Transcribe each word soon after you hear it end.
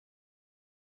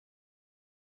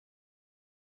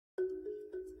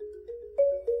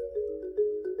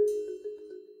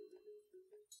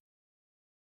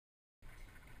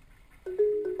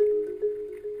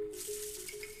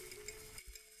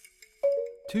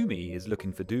Tumi is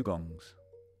looking for dugongs.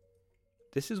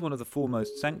 This is one of the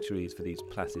foremost sanctuaries for these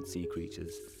placid sea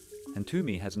creatures, and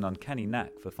Tumi has an uncanny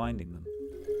knack for finding them.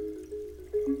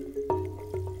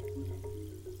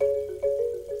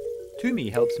 Tumi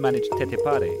helps manage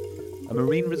Tetepare, a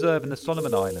marine reserve in the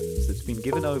Solomon Islands that's been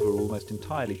given over almost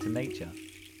entirely to nature.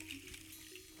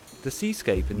 The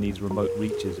seascape in these remote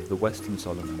reaches of the Western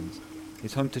Solomons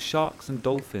is home to sharks and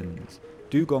dolphins,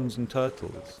 dugongs and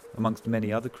turtles, amongst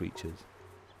many other creatures.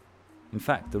 In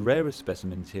fact, the rarest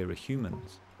specimens here are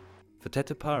humans, for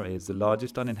Tetepare is the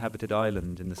largest uninhabited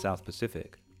island in the South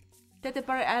Pacific.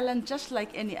 Tetepare Island, just like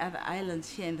any other islands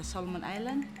here in the Solomon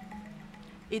Island,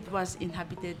 it was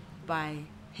inhabited by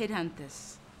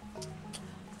headhunters.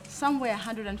 Somewhere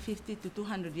 150 to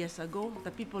 200 years ago,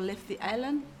 the people left the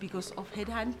island because of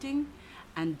headhunting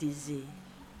and disease.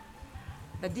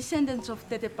 The descendants of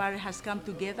Tetepare has come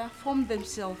together, formed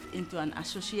themselves into an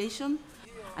association,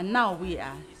 and now we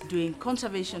are doing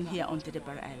conservation here on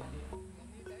Tetepare Island.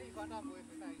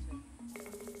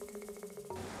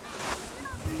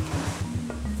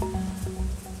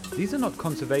 These are not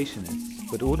conservationists,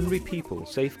 but ordinary people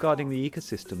safeguarding the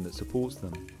ecosystem that supports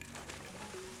them.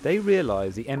 They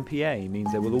realise the MPA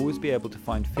means they will always be able to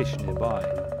find fish nearby.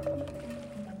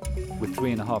 With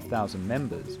 3,500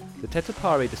 members, the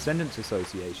Tetepare Descendants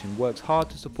Association works hard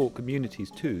to support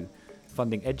communities too,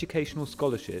 funding educational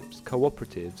scholarships,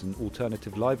 cooperatives and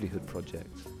alternative livelihood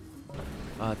projects.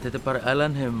 Tetepare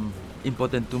Island is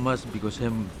important to us because it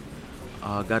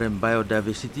has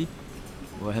biodiversity.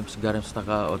 We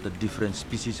have the different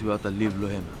species we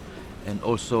live, and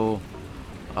also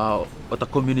the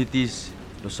communities,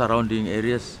 the surrounding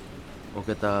areas, we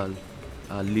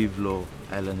live low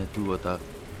island to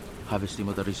harvesting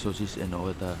the resources and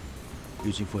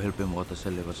using for helping water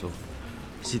so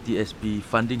CTSP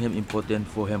funding is important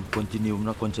for him continue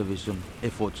conservation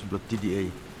efforts block TDA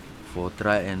for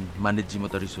try and manage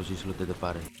the resources lo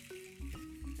Tetepare.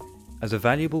 As a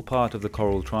valuable part of the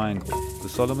Coral Triangle, the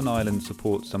Solomon Islands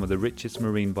support some of the richest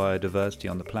marine biodiversity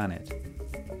on the planet.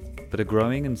 But a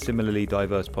growing and similarly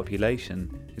diverse population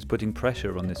is putting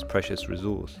pressure on this precious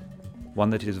resource,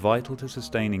 one that is vital to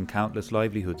sustaining countless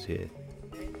livelihoods here.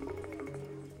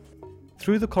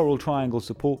 Through the Coral Triangle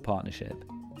Support Partnership,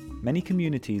 many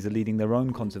communities are leading their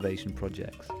own conservation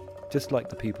projects, just like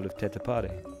the people of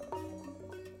Tetepare.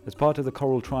 As part of the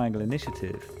Coral Triangle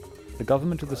Initiative, the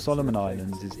government of the Solomon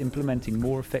Islands is implementing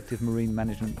more effective marine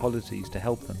management policies to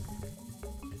help them,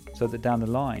 so that down the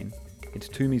line, it's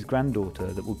Tumi's granddaughter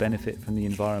that will benefit from the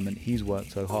environment he's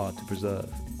worked so hard to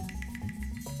preserve.